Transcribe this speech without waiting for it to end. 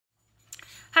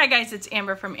Hi guys, it's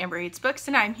Amber from Amber Reads Books,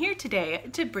 and I'm here today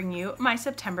to bring you my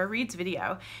September Reads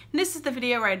video. And this is the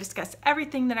video where I discuss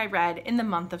everything that I read in the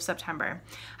month of September.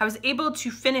 I was able to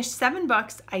finish 7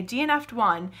 books, I DNF'd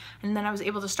one, and then I was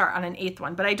able to start on an 8th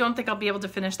one, but I don't think I'll be able to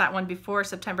finish that one before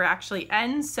September actually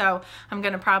ends, so I'm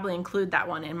going to probably include that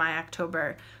one in my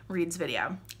October Reads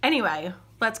video. Anyway,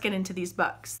 let's get into these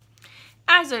books.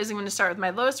 As always, I'm going to start with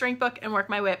my lowest ranked book and work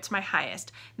my way up to my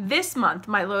highest. This month,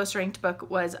 my lowest ranked book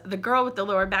was The Girl with the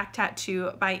Lower Back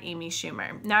Tattoo by Amy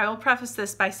Schumer. Now, I will preface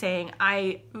this by saying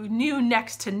I knew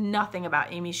next to nothing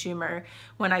about Amy Schumer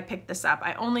when I picked this up.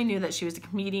 I only knew that she was a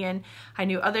comedian. I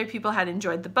knew other people had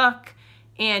enjoyed the book,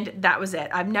 and that was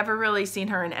it. I've never really seen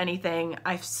her in anything.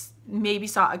 I've maybe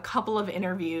saw a couple of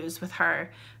interviews with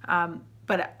her,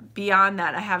 but beyond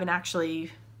that, I haven't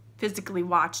actually physically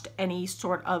watched any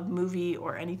sort of movie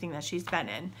or anything that she's been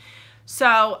in.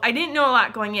 So I didn't know a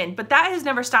lot going in, but that has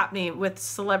never stopped me with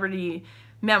celebrity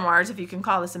memoirs, if you can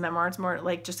call this a memoir. It's more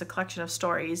like just a collection of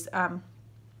stories.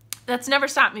 That's never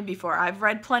stopped me before. I've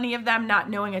read plenty of them,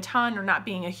 not knowing a ton or not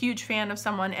being a huge fan of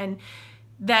someone, and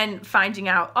then finding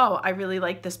out, oh, I really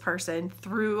like this person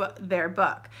through their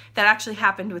book. That actually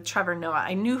happened with Trevor Noah.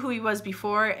 I knew who he was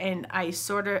before, and I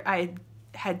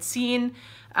had seen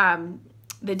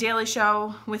The Daily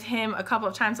Show with him a couple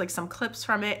of times, like some clips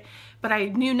from it, but I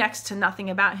knew next to nothing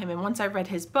about him. And once I read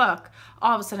his book,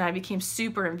 all of a sudden I became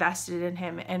super invested in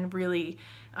him and really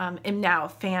am now a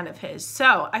fan of his.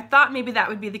 So I thought maybe that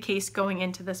would be the case going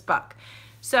into this book.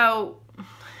 So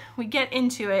we get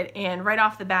into it, and right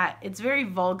off the bat, it's very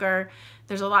vulgar.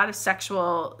 There's a lot of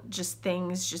sexual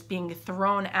things just being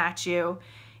thrown at you.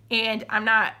 And I'm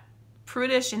not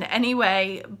prudish in any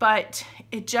way, but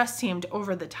it just seemed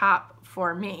over the top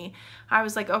for me. I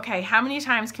was like, okay, how many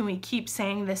times can we keep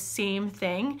saying the same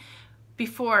thing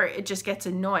before it just gets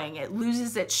annoying? It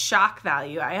loses its shock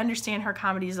value. I understand her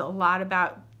comedy is a lot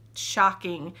about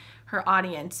shocking her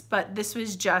audience, but this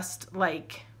was just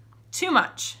like too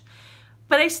much.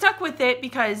 But I stuck with it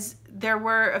because there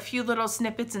were a few little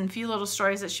snippets and a few little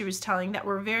stories that she was telling that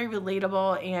were very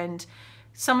relatable, and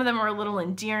some of them were a little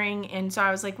endearing, and so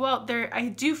I was like, well, I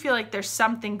do feel like there's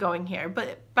something going here.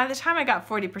 But by the time I got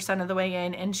 40% of the way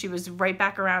in and she was right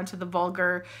back around to the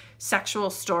vulgar sexual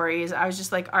stories, I was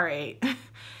just like, all right,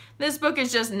 this book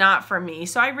is just not for me.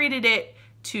 So I rated it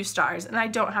 2 stars, and I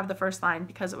don't have the first line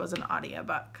because it was an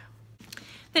audiobook.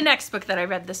 The next book that I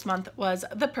read this month was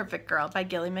The Perfect Girl by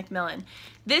Gilly McMillan.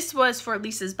 This was for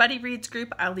Lisa's Buddy Reads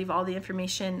group. I'll leave all the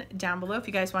information down below if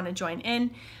you guys want to join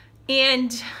in.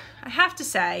 And I have to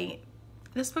say,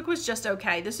 this book was just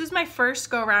okay. This was my first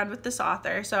go around with this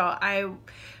author, so I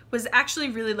was actually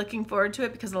really looking forward to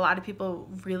it because a lot of people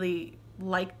really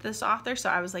liked this author. So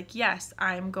I was like, yes,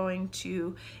 I'm going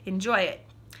to enjoy it.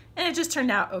 And it just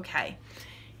turned out okay.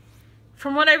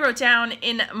 From what I wrote down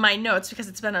in my notes, because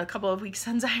it's been a couple of weeks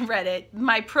since I read it,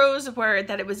 my pros were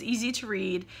that it was easy to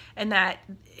read and that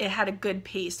it had a good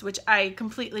pace, which I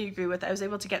completely agree with. I was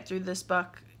able to get through this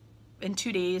book in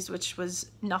 2 days, which was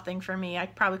nothing for me. I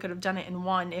probably could have done it in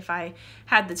 1 if I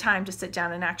had the time to sit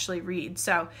down and actually read.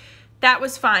 So that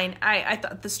was fine. I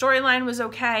thought the storyline was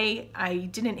okay. I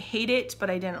didn't hate it, but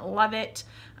I didn't love it.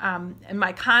 And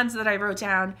my cons that I wrote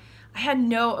down, I had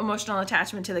no emotional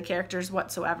attachment to the characters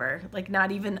whatsoever, like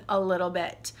not even a little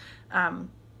bit.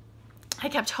 I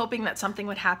kept hoping that something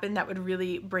would happen that would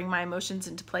really bring my emotions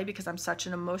into play because I'm such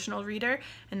an emotional reader,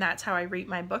 and that's how I rate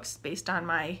my books, based on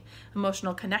my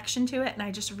emotional connection to it, and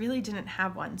I just really didn't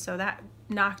have one, so that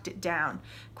knocked it down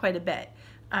quite a bit.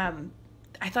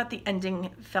 I thought the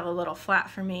ending fell a little flat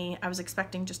for me. I was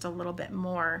expecting just a little bit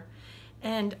more.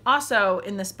 And also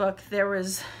in this book, there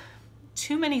was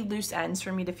too many loose ends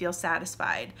for me to feel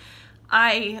satisfied.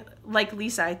 I, like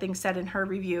Lisa, I think, said in her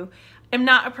review, am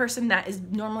not a person that is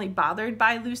normally bothered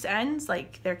by loose ends.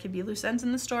 Like, there could be loose ends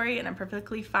in the story, and I'm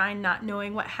perfectly fine not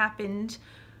knowing what happened.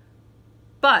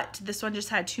 But this one just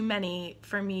had too many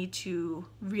for me to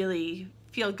really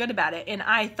feel good about it. And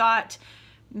I thought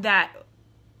that,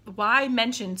 why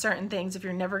mention certain things if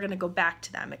you're never going to go back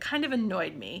to them? It kind of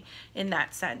annoyed me in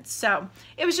that sense. So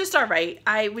it was just all right.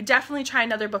 I would definitely try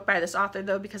another book by this author,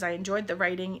 though, because I enjoyed the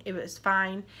writing. It was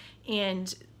fine.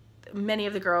 And many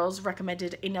of the girls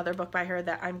recommended another book by her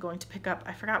that I'm going to pick up.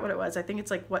 I forgot what it was. I think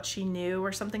it's like What She Knew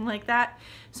or something like that.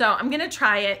 So I'm going to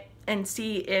try it and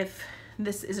see if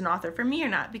this is an author for me or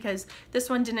not, because this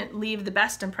one didn't leave the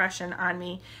best impression on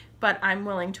me, but I'm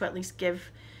willing to at least give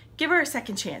her a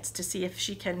second chance to see if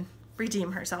she can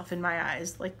redeem herself in my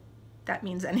eyes. Like, that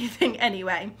means anything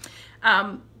anyway.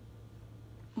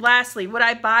 Lastly, would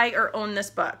I buy or own this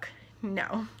book?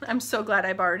 No. I'm so glad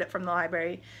I borrowed it from the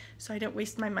library, so I didn't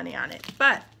waste my money on it.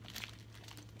 But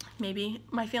maybe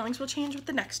my feelings will change with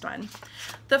the next one.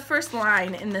 The first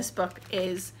line in this book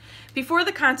is, "Before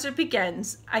the concert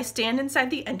begins, I stand inside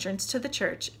the entrance to the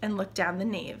church and look down the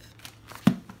nave."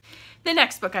 The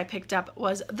next book I picked up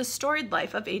was The Storied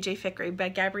Life of A.J. Fikry by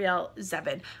Gabrielle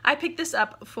Zevin. I picked this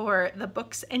up for the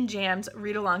Books and Jams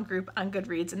read-along group on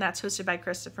Goodreads, and that's hosted by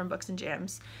Krista from Books and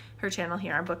Jams, her channel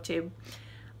here on BookTube.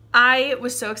 I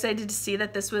was so excited to see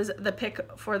that this was the pick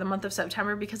for the month of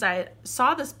September because I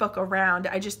saw this book around.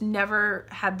 I just never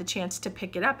had the chance to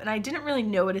pick it up, and I didn't really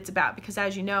know what it's about because,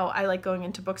 as you know, I like going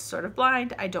into books sort of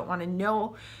blind. I don't want to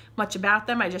know much about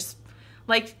them.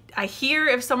 I hear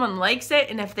if someone likes it,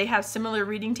 and if they have similar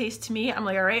reading taste to me, I'm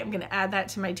like, all right, I'm going to add that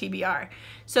to my TBR.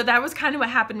 So that was kind of what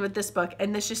happened with this book,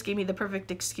 and this just gave me the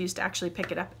perfect excuse to actually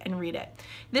pick it up and read it.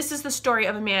 This is the story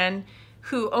of a man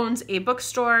who owns a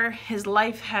bookstore. His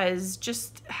life has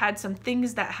just had some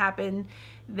things that happen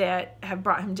that have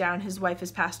brought him down. His wife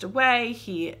has passed away.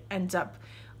 He ends up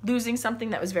losing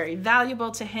something that was very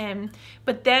valuable to him.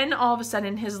 But then all of a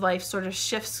sudden his life sort of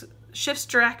shifts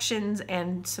directions,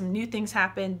 and some new things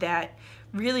happen that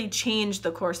really changed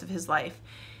the course of his life.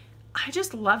 I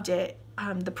just loved it.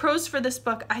 The prose for this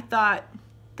book, I thought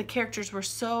the characters were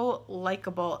so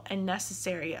likable and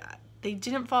necessary. They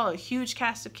didn't follow a huge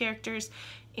cast of characters,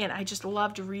 and I just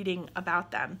loved reading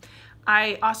about them.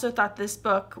 I also thought this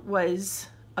book was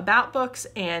about books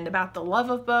and about the love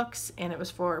of books, and it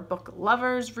was for book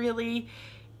lovers, really,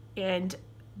 and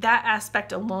that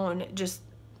aspect alone just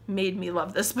made me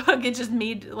love this book. It just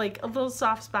made like a little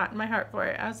soft spot in my heart for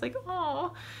it. I was like,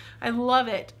 oh, I love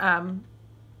it.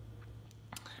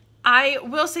 I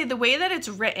will say the way that it's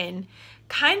written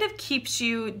kind of keeps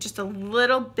you just a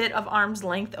little bit of arm's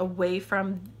length away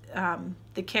from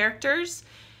the characters.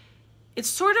 It's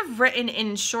sort of written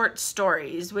in short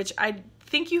stories, which I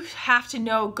think you have to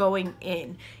know going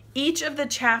in. Each of the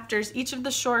chapters, each of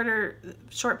the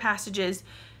short passages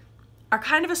are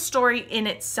kind of a story in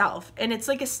itself, and it's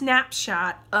like a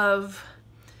snapshot of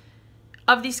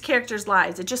these characters'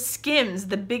 lives. It just skims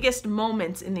the biggest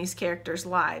moments in these characters'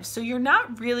 lives. So you're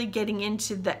not really getting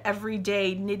into the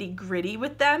everyday nitty-gritty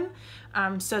with them.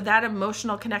 So that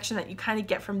emotional connection that you kind of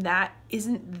get from that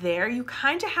isn't there. You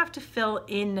kind of have to fill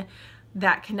in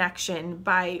that connection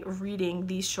by reading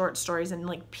these short stories and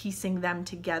like piecing them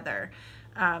together.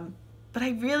 But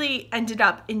I really ended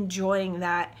up enjoying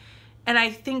that. And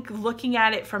I think looking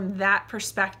at it from that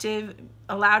perspective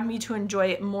allowed me to enjoy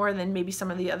it more than maybe some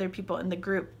of the other people in the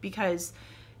group, because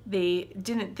they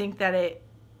didn't think that it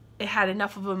had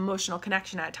enough of an emotional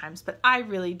connection at times. But I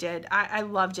really did. I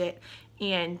loved it.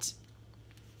 And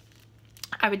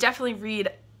I would definitely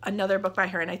read another book by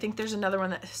her. And I think there's another one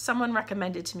that someone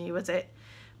recommended to me. Was it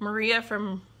Maria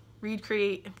from Read,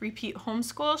 Create, Repeat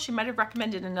Homeschool? She might have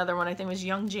recommended another one. I think it was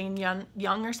Young Jane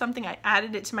Young or something. I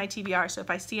added it to my TBR, so if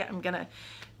I see it, I'm gonna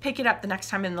pick it up the next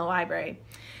time in the library.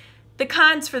 The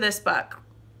cons for this book.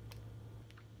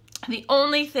 The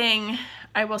only thing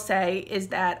I will say is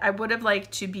that I would have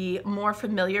liked to be more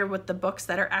familiar with the books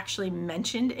that are actually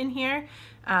mentioned in here.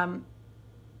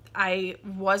 I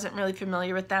wasn't really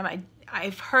familiar with them.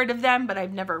 I've heard of them, but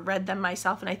I've never read them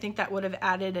myself, and I think that would have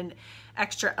added an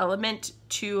extra element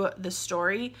to the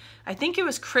story. I think it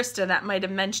was Krista that might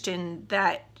have mentioned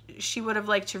that she would have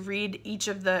liked to read each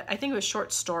of the, I think it was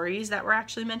short stories that were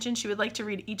actually mentioned. She would like to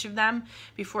read each of them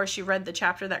before she read the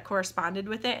chapter that corresponded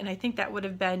with it, and I think that would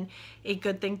have been a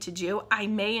good thing to do. I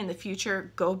may in the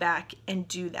future go back and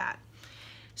do that.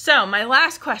 So my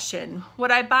last question,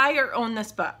 would I buy or own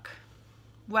this book?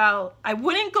 Well, I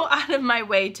wouldn't go out of my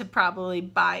way to probably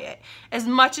buy it. As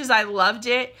much as I loved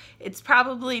it, it's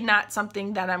probably not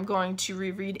something that I'm going to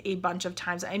reread a bunch of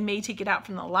times. I may take it out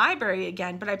from the library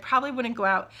again, but I probably wouldn't go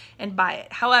out and buy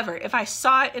it. However, if I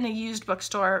saw it in a used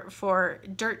bookstore for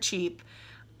dirt cheap,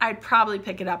 I'd probably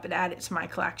pick it up and add it to my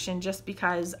collection just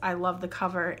because I love the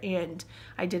cover and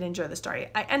I did enjoy the story.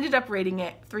 I ended up rating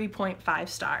it 3.5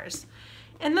 stars.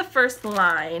 And the first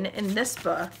line in this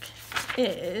book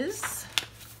is,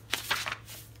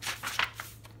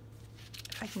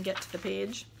 I can get to the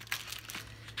page.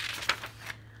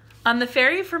 On the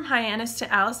ferry from Hyannis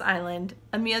to Alice Island,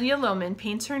 Amelia Lohman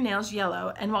paints her nails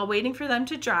yellow and while waiting for them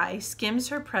to dry, skims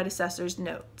her predecessor's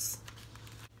notes.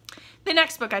 The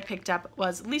next book I picked up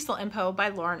was Liesl and Poe by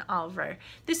Lauren Oliver.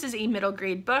 This is a middle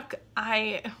grade book.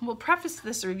 I will preface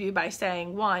this review by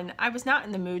saying, one, I was not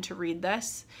in the mood to read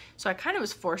this, so I kind of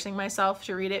was forcing myself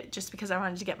to read it just because I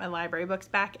wanted to get my library books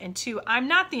back, and two, I'm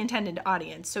not the intended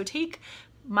audience, so take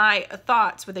my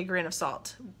thoughts with a grain of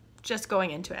salt, just going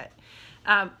into it.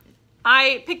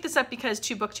 I picked this up because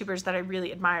two booktubers that I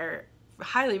really admire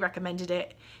highly recommended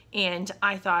it, and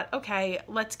I thought, okay,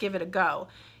 let's give it a go.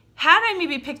 Had I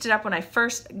maybe picked it up when I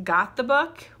first got the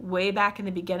book, way back in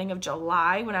the beginning of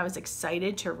July when I was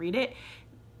excited to read it,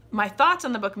 my thoughts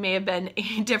on the book may have been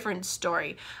a different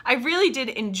story. I really did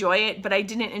enjoy it, but I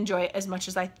didn't enjoy it as much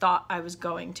as I thought I was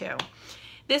going to.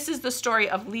 This is the story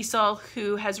of Liesel,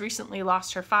 who has recently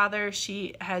lost her father.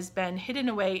 She has been hidden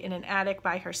away in an attic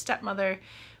by her stepmother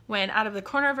when out of the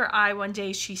corner of her eye one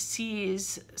day she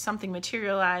sees something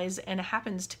materialize, and it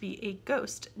happens to be a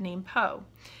ghost named Poe.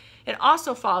 It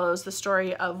also follows the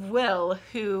story of Will,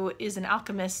 who is an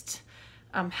alchemist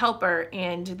helper,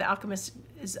 and the alchemist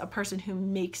is a person who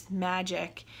makes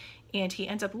magic, and he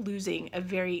ends up losing a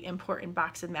very important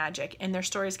box of magic, and their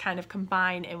stories kind of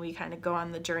combine, and we kind of go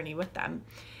on the journey with them.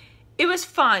 It was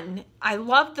fun. I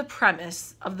loved the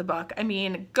premise of the book. I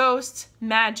mean, ghosts,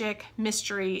 magic,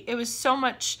 mystery. It was so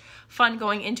much fun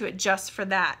going into it just for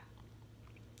that.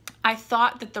 I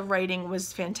thought that the writing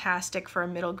was fantastic for a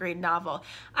middle grade novel.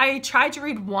 I tried to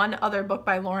read one other book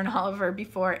by Lauren Oliver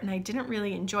before, and I didn't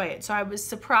really enjoy it. So I was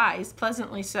surprised,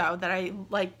 pleasantly so, that I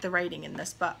liked the writing in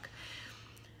this book.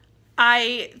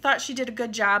 I thought she did a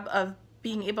good job of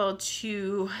being able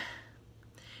to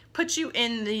put you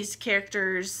in these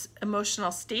characters'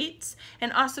 emotional states,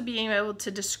 and also being able to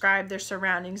describe their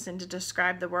surroundings and to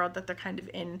describe the world that they're kind of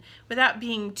in without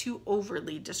being too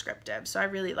overly descriptive. So I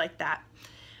really liked that.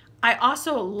 I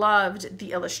also loved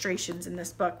the illustrations in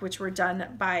this book, which were done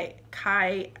by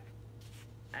Kai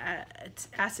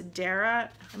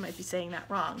Asadera. I might be saying that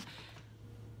wrong,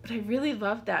 but I really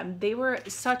loved them. They were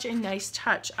such a nice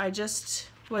touch. I just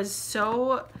was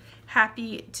so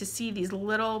happy to see these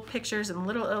little pictures and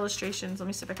little illustrations. Let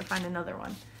me see if I can find another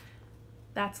one.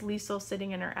 That's Liesel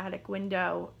sitting in her attic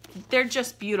window. They're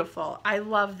just beautiful. I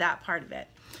love that part of it.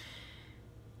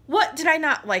 What did I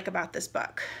not like about this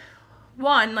book?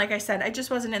 One, like I said, I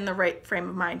just wasn't in the right frame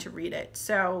of mind to read it.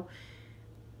 So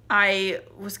I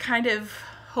was kind of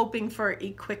hoping for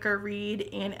a quicker read,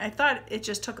 and I thought it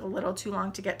just took a little too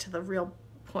long to get to the real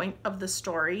point of the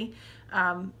story.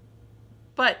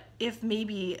 But if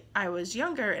maybe I was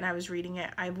younger and I was reading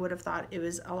it, I would have thought it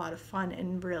was a lot of fun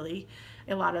and really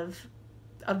a lot of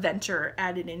adventure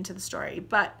added into the story.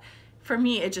 But for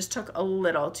me, it just took a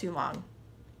little too long.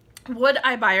 Would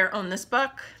I buy or own this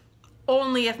book?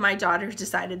 Only if my daughter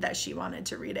decided that she wanted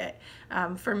to read it.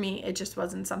 For me, it just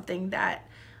wasn't something that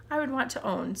I would want to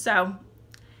own. So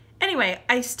anyway,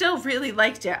 I still really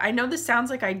liked it. I know this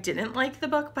sounds like I didn't like the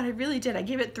book, but I really did. I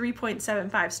gave it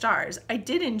 3.75 stars. I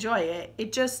did enjoy it.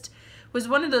 It just was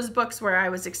one of those books where I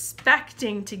was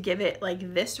expecting to give it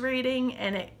like this rating,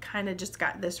 and it kind of just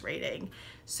got this rating.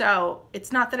 So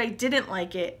it's not that I didn't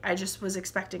like it, I just was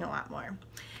expecting a lot more.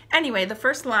 Anyway, the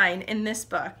first line in this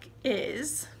book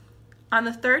is, "On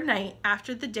the third night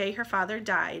after the day her father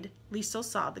died, Liesel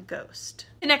saw the ghost."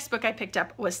 The next book I picked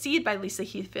up was Seed by Lisa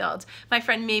Heathfield. My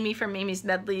friend Mamie from Mamie's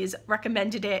Medleys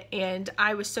recommended it, and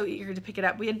I was so eager to pick it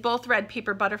up. We had both read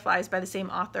Paper Butterflies by the same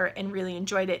author and really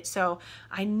enjoyed it, so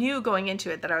I knew going into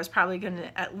it that I was probably going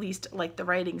to at least like the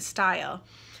writing style.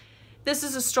 This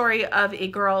is a story of a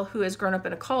girl who has grown up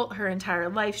in a cult her entire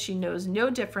life. She knows no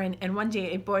different, and one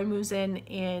day a boy moves in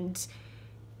and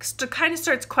kind of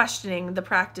starts questioning the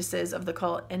practices of the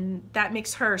cult, and that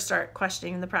makes her start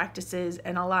questioning the practices,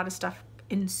 and a lot of stuff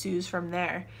ensues from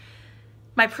there.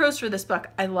 My pros for this book,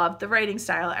 I loved the writing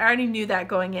style. I already knew that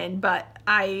going in, but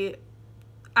I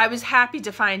was happy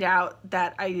to find out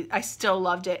that I still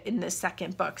loved it in this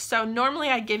second book. So normally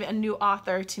I give a new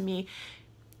author to me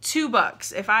 2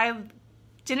 books. If I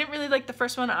didn't really like the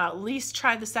first one, I'll at least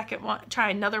try the second one, try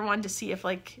another one to see if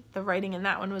like the writing in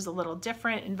that one was a little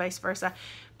different and vice versa.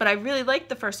 But I really liked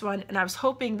the first one, and I was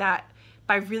hoping that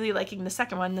by really liking the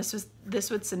second one,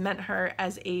 this would cement her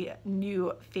as a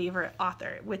new favorite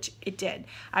author, which it did.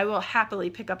 I will happily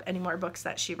pick up any more books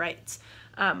that she writes.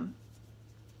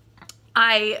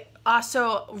 I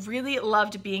also really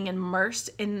loved being immersed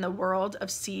in the world of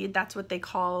Seed. That's what they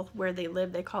call where they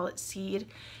live. They call it Seed.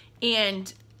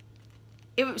 And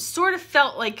it sort of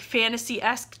felt like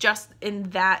fantasy-esque just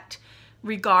in that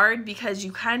regard, because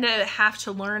you kind of have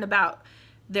to learn about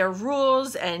their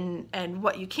rules and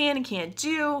what you can and can't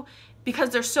do,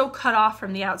 because they're so cut off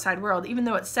from the outside world. Even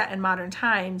though it's set in modern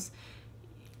times,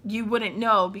 you wouldn't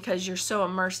know because you're so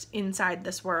immersed inside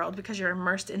this world, because you're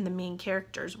immersed in the main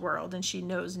character's world, and she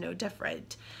knows no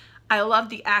different. I love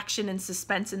the action and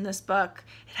suspense in this book.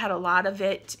 It had a lot of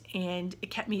it, and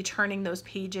it kept me turning those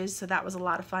pages, so that was a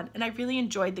lot of fun. And I really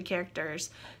enjoyed the characters.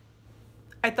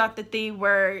 I thought that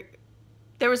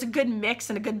there was a good mix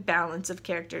and a good balance of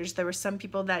characters. There were some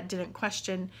people that didn't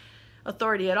question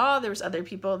authority at all. There was other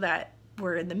people that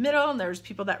were in the middle, and there was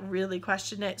people that really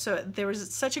questioned it. So there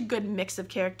was such a good mix of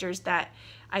characters that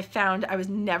I found I was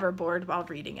never bored while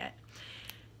reading it.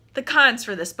 The cons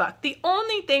for this book. The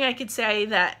only thing I could say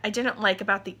that I didn't like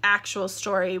about the actual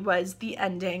story was the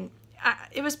ending.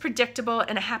 It was predictable,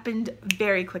 and it happened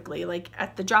very quickly, like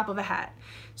at the drop of a hat.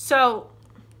 So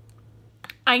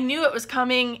I knew it was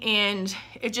coming, and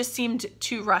it just seemed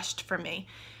too rushed for me.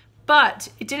 But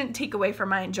it didn't take away from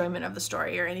my enjoyment of the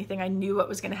story or anything. I knew what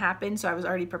was going to happen, so I was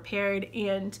already prepared,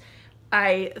 and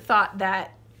I thought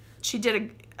that she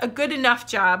did a good enough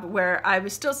job where I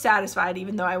was still satisfied,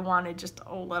 even though I wanted just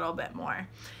a little bit more.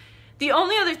 The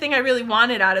only other thing I really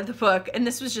wanted out of the book, and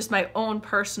this was just my own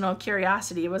personal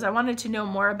curiosity, was I wanted to know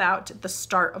more about the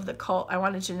start of the cult. I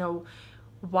wanted to know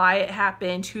why it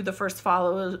happened, who the first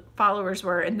followers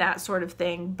were, and that sort of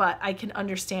thing. But I can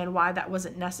understand why that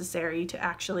wasn't necessary to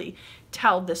actually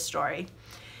tell this story.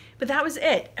 But that was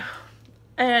it.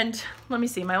 And let me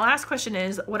see, my last question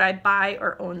is, would I buy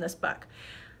or own this book?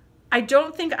 I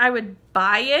don't think I would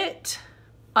buy it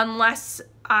unless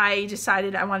I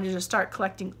decided I wanted to start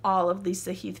collecting all of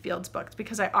Lisa Heathfield's books,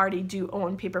 because I already do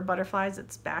own Paper Butterflies.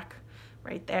 It's back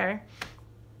right there.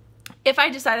 If I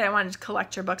decided I wanted to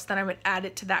collect her books, then I would add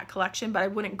it to that collection, but I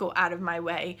wouldn't go out of my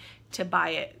way to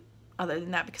buy it other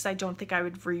than that, because I don't think I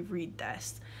would reread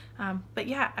this. But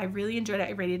yeah, I really enjoyed it.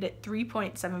 I rated it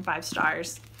 3.75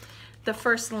 stars. The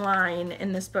first line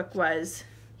in this book was,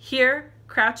 "Here,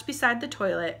 crouched beside the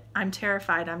toilet, I'm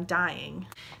terrified I'm dying."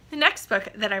 The next book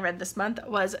that I read this month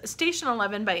was Station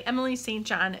 11 by Emily St.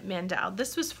 John Mandel.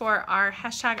 This was for our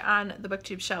hashtag on the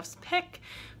BookTube shelves pick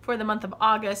for the month of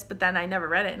August, but then I never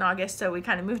read it in August, so we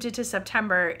kind of moved it to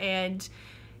September, and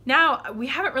now we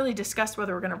haven't really discussed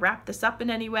whether we're going to wrap this up in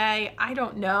any way. I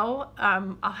don't know.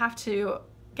 I'll have to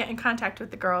get in contact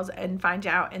with the girls and find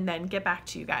out and then get back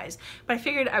to you guys. But I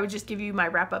figured I would just give you my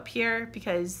wrap up here,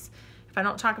 because if I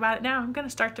don't talk about it now, I'm going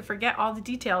to start to forget all the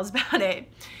details about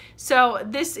it. So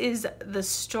this is the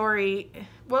story.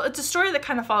 Well, it's a story that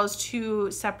kind of follows two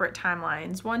separate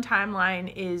timelines. One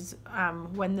timeline is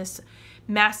when this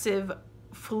massive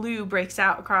flu breaks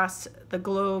out across the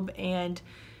globe and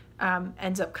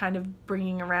ends up kind of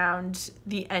bringing around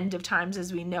the end of times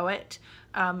as we know it.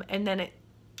 And then it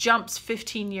jumps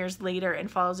 15 years later and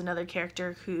follows another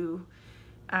character who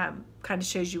kind of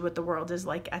shows you what the world is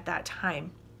like at that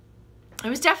time. It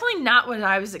was definitely not what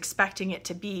I was expecting it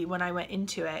to be when I went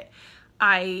into it.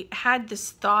 I had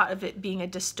this thought of it being a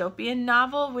dystopian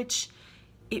novel, which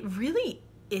it really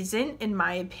isn't, in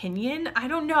my opinion. I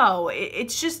don't know.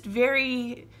 It's just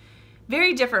very,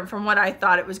 very different from what I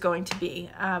thought it was going to be.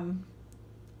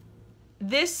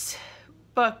 This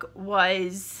book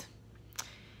was,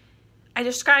 I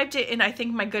described it in, I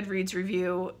think, my Goodreads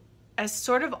review as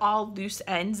sort of all loose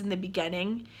ends in the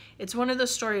beginning. It's one of those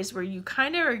stories where you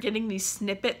kind of are getting these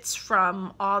snippets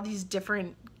from all these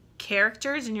different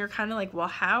characters, and you're kind of like, well,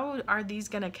 how are these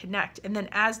going to connect? And then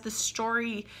as the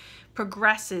story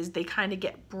progresses, they kind of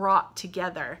get brought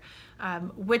together,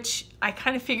 which I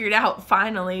kind of figured out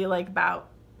finally, like about,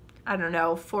 I don't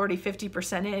know,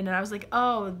 40-50% in, and I was like,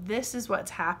 oh, this is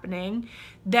what's happening.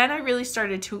 Then I really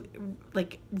started to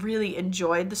like really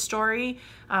enjoy the story.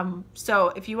 So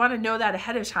if you want to know that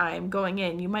ahead of time going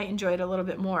in, you might enjoy it a little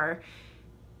bit more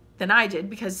than I did,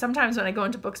 because sometimes when I go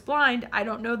into books blind, I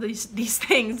don't know these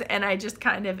things, and I just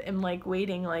kind of am like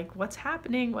waiting, like, what's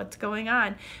happening, what's going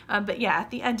on. But yeah, at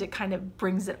the end it kind of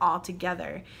brings it all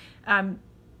together.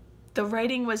 The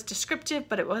writing was descriptive,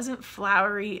 but it wasn't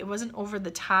flowery. It wasn't over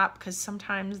the top, because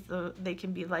sometimes they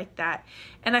can be like that.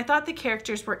 And I thought the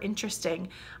characters were interesting.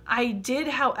 I did,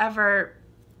 however,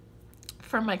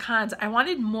 for my cons, I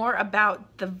wanted more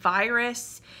about the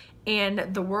virus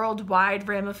and the worldwide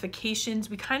ramifications.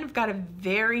 We kind of got a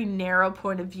very narrow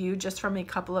point of view just from a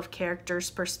couple of characters'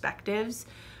 perspectives.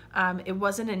 It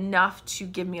wasn't enough to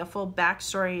give me a full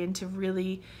backstory and to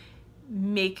really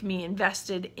make me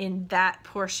invested in that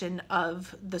portion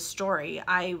of the story.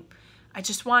 I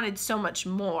just wanted so much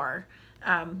more.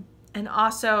 And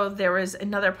also there was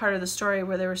another part of the story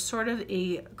where there was sort of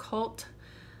a cult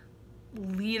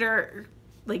leader,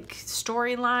 like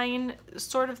storyline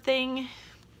sort of thing.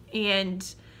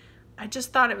 And I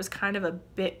just thought it was kind of a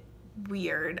bit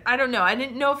weird. I don't know. I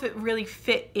didn't know if it really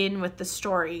fit in with the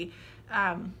story.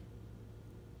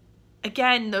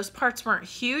 Again, those parts weren't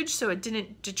huge, so it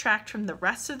didn't detract from the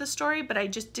rest of the story, but I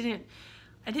didn't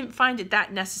find it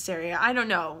that necessary. I don't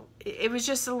know. It was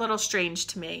just a little strange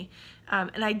to me.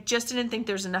 And I just didn't think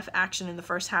there was enough action in the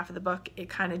first half of the book. It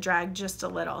kind of dragged just a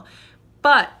little.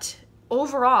 But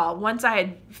overall, once I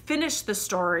had finished the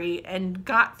story and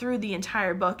got through the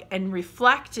entire book and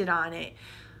reflected on it,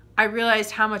 I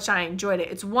realized how much I enjoyed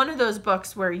it. It's one of those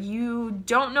books where you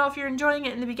don't know if you're enjoying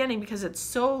it in the beginning because it's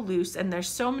so loose and there's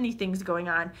so many things going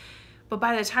on. But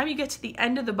by the time you get to the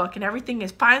end of the book and everything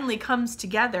finally comes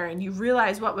together and you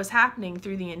realize what was happening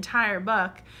through the entire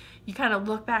book, you kind of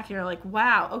look back and you're like,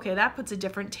 wow, okay, that puts a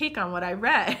different take on what I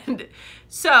read.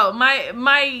 So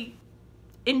my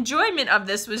enjoyment of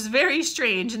this was very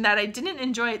strange in that I didn't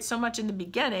enjoy it so much in the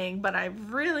beginning, but I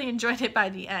really enjoyed it by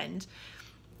the end.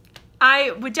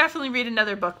 I would definitely read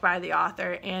another book by the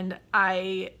author, and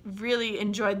I really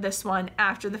enjoyed this one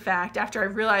after the fact, after I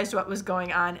realized what was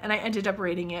going on, and I ended up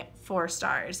rating it 4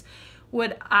 stars.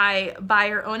 Would I buy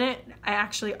or own it? I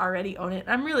actually already own it.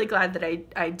 I'm really glad that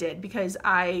I did, because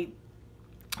I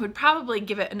would probably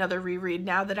give it another reread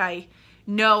now that I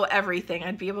know everything.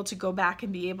 I'd be able to go back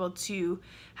and be able to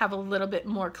have a little bit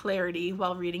more clarity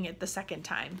while reading it the second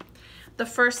time. The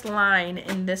first line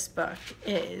in this book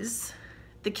is,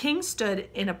 "The king stood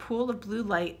in a pool of blue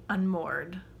light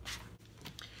unmoored."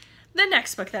 The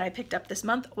next book that I picked up this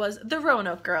month was The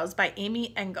Roanoke Girls by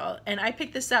Amy Engel, and I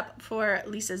picked this up for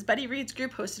Lisa's Buddy Reads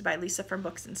group hosted by Lisa from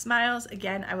Books and Smiles.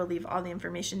 Again, I will leave all the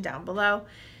information down below.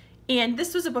 And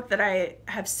this was a book that I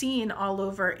have seen all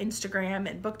over Instagram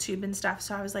and BookTube and stuff,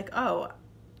 so I was like, oh,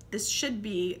 this should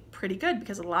be pretty good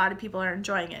because a lot of people are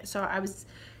enjoying it. So I was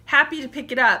happy to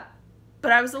pick it up,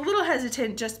 but I was a little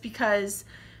hesitant just because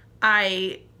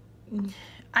I'd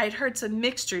heard some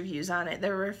mixed reviews on it.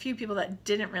 There were a few people that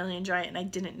didn't really enjoy it, and I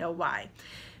didn't know why.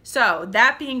 So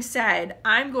that being said,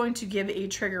 I'm going to give a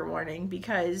trigger warning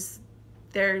because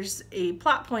there's a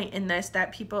plot point in this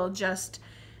that people just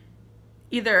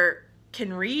either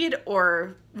can read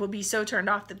or will be so turned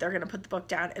off that they're going to put the book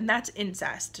down, and that's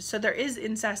incest. So there is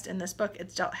incest in this book.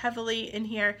 It's dealt heavily in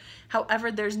here. However,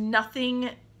 there's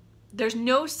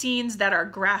no scenes that are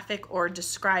graphic or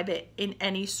describe it in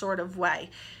any sort of way.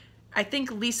 I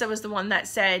think Lisa was the one that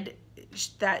said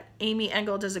that Amy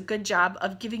Engel does a good job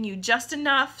of giving you just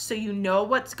enough so you know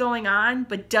what's going on,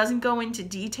 but doesn't go into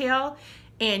detail,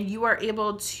 and you are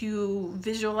able to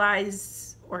visualize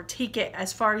or take it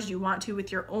as far as you want to with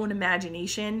your own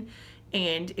imagination.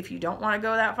 And if you don't want to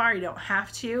go that far, you don't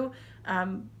have to.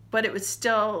 But it was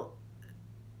still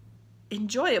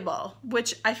enjoyable,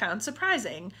 which I found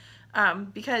surprising,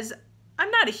 because I'm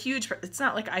not a huge, it's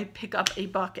not like I pick up a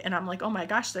book and I'm like, oh my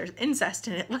gosh, there's incest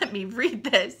in it, let me read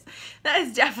this. That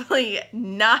is definitely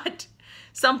not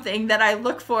something that I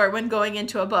look for when going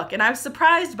into a book. And I was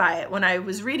surprised by it when I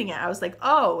was reading it. I was like,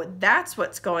 oh, that's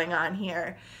what's going on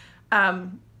here.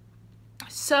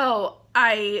 So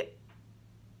I,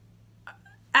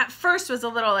 at first was a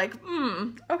little like,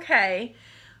 okay.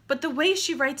 But the way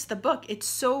she writes the book, it's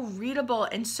so readable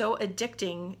and so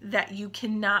addicting that you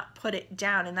cannot put it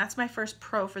down. And that's my first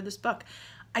pro for this book.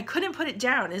 I couldn't put it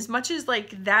down. As much as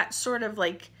like that sort of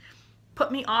like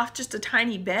put me off just a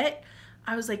tiny bit,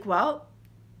 I was like, well,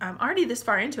 I'm already this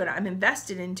far into it. I'm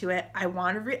invested into it. I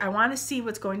want to see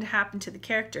what's going to happen to the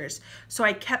characters. So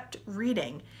I kept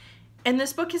reading. And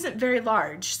this book isn't very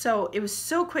large, so it was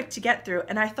so quick to get through,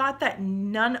 and I thought that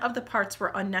none of the parts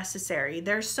were unnecessary.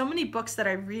 There's so many books that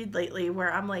I read lately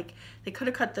where I'm like, they could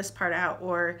have cut this part out,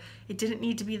 or it didn't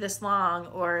need to be this long,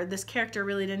 or this character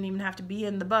really didn't even have to be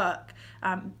in the book.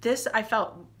 This, I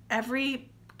felt every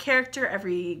character,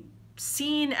 every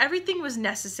scene, everything was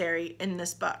necessary in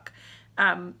this book.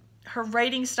 Her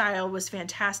writing style was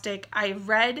fantastic. I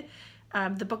read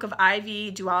the Book of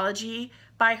Ivy duology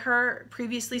by her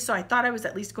previously, so I thought I was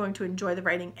at least going to enjoy the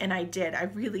writing, and I did. I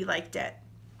really liked it.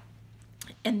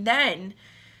 And then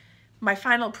my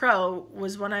final pro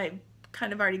was one I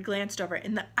kind of already glanced over,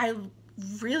 and that I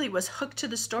really was hooked to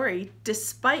the story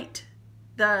despite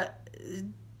the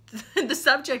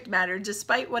subject matter,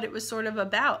 despite what it was sort of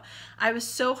about. I was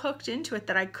so hooked into it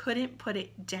that I couldn't put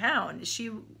it down. She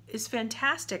is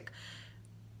fantastic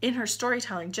in her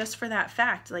storytelling just for that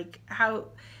fact. Like,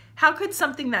 how could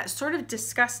something that sort of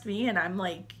disgusts me, and I'm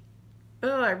like,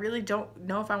 oh, I really don't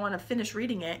know if I want to finish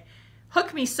reading it,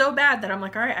 hook me so bad that I'm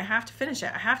like, all right, I have to finish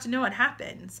it. I have to know what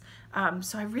happens.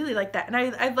 So I really like that. And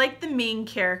I like the main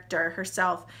character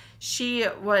herself. She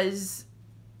was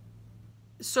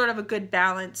sort of a good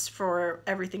balance for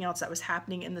everything else that was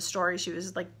happening in the story. She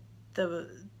was like the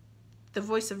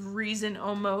voice of reason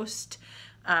almost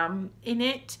in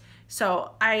it.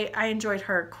 So I enjoyed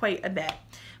her quite a bit.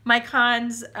 My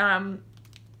cons,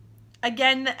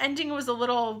 again, the ending was a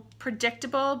little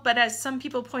predictable, but as some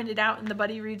people pointed out in the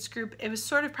Buddy Reads group, it was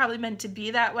sort of probably meant to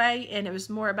be that way, and it was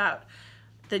more about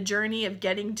the journey of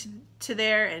getting to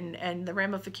there and the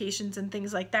ramifications and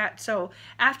things like that. So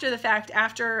after the fact,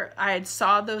 after I had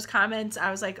saw those comments,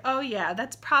 I was like, oh yeah,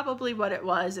 that's probably what it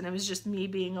was. And it was just me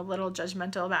being a little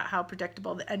judgmental about how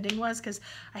predictable the ending was, because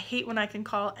I hate when I can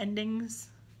call endings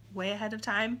way ahead of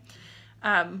time.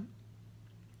 And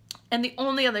the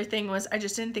only other thing was I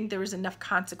just didn't think there was enough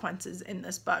consequences in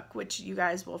this book, which you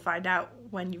guys will find out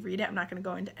when you read it. I'm not going to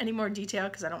go into any more detail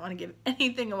because I don't want to give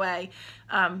anything away.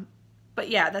 But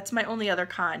yeah, that's my only other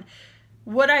con.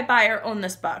 Would I buy or own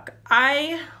this book?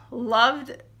 I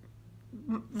loved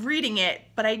reading it,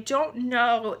 but I don't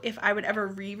know if I would ever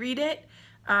reread it.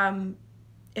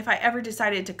 If I ever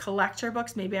decided to collect her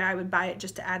books, maybe I would buy it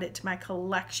just to add it to my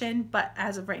collection. But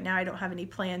as of right now, I don't have any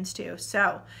plans to.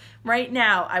 So right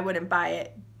now, I wouldn't buy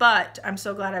it. But I'm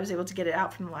so glad I was able to get it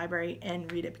out from the library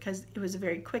and read it, because it was a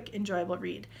very quick, enjoyable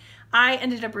read. I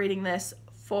ended up reading this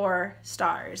 4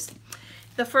 stars.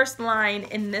 The first line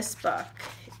in this book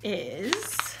is,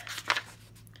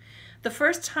 the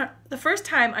first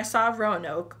time I saw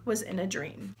Roanoke was in a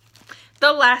dream.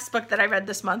 The last book that I read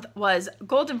this month was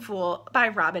Golden Fool by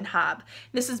Robin Hobb.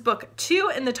 This is book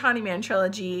 2 in the Tawny Man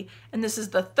trilogy, and this is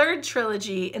the 3rd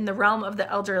trilogy in the Realm of the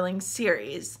Elderling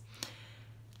series.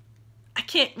 I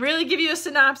can't really give you a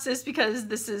synopsis because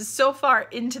this is so far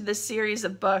into the series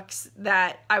of books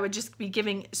that I would just be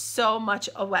giving so much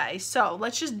away. So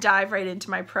let's just dive right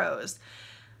into my prose.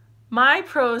 My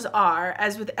pros are,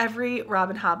 as with every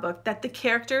Robin Hobb book, that the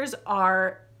characters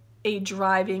are a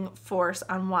driving force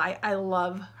on why I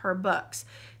love her books.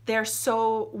 They're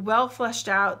so well fleshed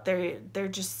out. They're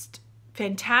just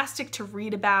fantastic to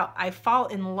read about. I fall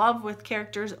in love with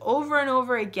characters over and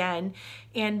over again,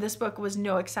 and this book was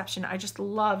no exception. I just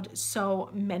loved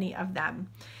so many of them.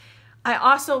 I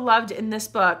also loved in this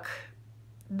book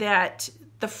that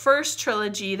the first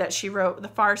trilogy that she wrote, the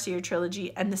Farseer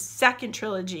trilogy, and the second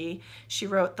trilogy she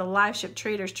wrote, the Live Ship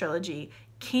Traders trilogy,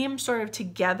 came sort of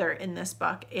together in this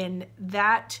book, and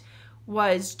that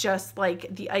was just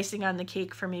like the icing on the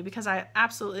cake for me, because I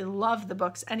absolutely love the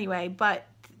books anyway, but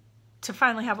to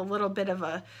finally have a little bit of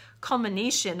a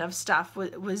culmination of stuff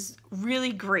was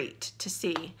really great to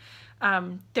see.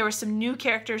 There were some new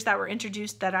characters that were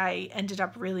introduced that I ended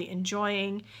up really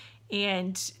enjoying,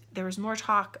 and there was more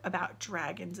talk about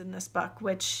dragons in this book,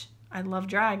 which I love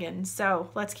dragons,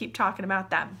 so let's keep talking about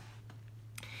them.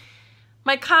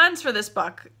 My cons for this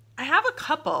book, I have a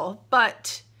couple,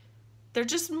 but they're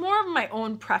just more of my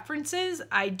own preferences.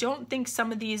 I don't think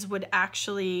some of these would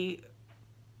actually,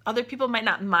 other people might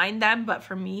not mind them, but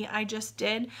for me, I just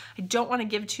did. I don't want to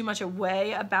give too much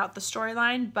away about the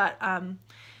storyline, but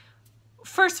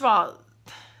first of all,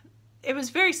 it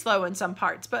was very slow in some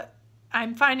parts, but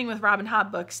I'm finding with Robin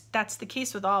Hobb books, that's the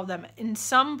case with all of them. In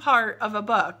some part of a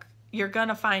book, you're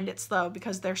gonna find it slow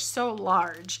because they're so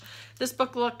large. This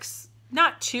book looks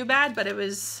not too bad, but it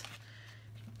was,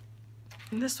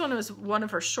 this one was one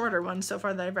of her shorter ones so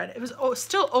far that I've read. It was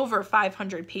still over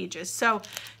 500 pages. So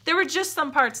there were just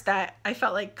some parts that I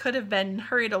felt like could have been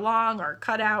hurried along or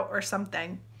cut out or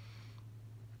something.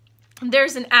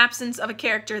 There's an absence of a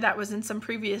character that was in some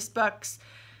previous books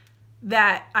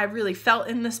that I really felt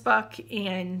in this book,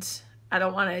 and I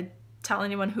don't want to tell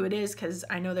anyone who it is because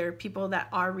I know there are people that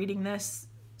are reading this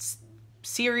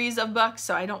series of books,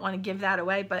 so I don't want to give that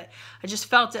away, but I just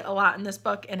felt it a lot in this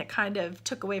book, and it kind of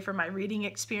took away from my reading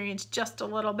experience just a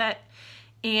little bit.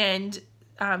 And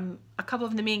a couple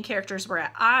of the main characters were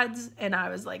at odds, and I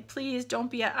was like, please don't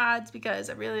be at odds,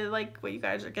 because I really like what you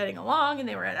guys are getting along, and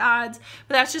they were at odds.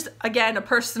 But that's just, again, a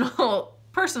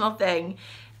personal thing.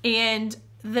 And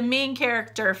the main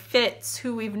character, Fitz,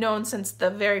 who we've known since the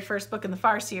very first book in the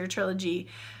Farseer trilogy,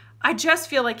 I just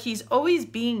feel like he's always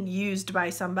being used by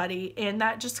somebody, and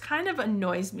that just kind of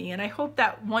annoys me. And I hope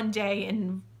that one day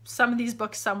in some of these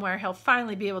books somewhere, he'll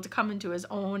finally be able to come into his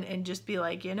own and just be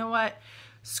like, you know what,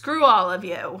 screw all of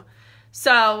you.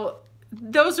 So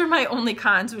those are my only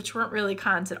cons, which weren't really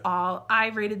cons at all. I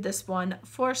rated this one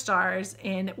 4 stars,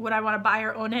 and would I want to buy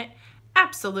or own it?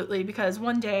 Absolutely, because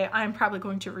one day I'm probably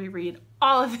going to reread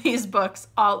all of these books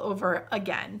all over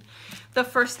again. The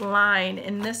first line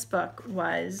in this book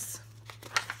was,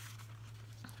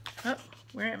 oh,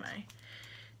 where am I?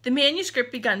 The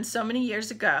manuscript begun so many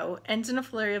years ago ends in a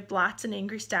flurry of blots and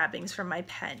angry stabbings from my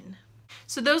pen.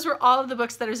 So those were all of the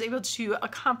books that I was able to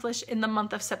accomplish in the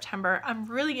month of September. I'm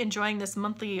really enjoying this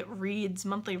monthly reads,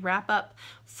 monthly wrap-up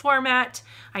format.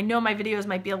 I know my videos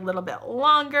might be a little bit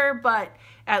longer, but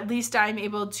at least I'm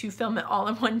able to film it all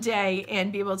in one day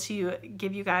and be able to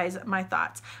give you guys my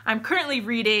thoughts. I'm currently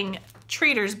reading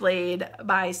Trader's Blade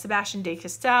by Sebastian de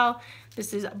Castell.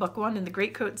 This is book 1 in the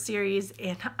Greatcoat series,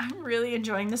 and I'm really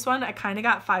enjoying this one. I kind of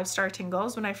got 5-star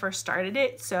tingles when I first started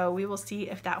it, so we will see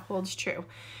if that holds true.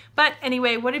 But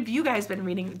anyway, what have you guys been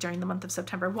reading during the month of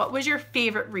September? What was your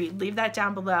favorite read? Leave that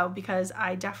down below, because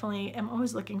I definitely am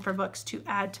always looking for books to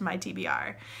add to my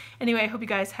TBR. Anyway, I hope you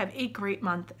guys have a great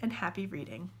month and happy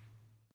reading.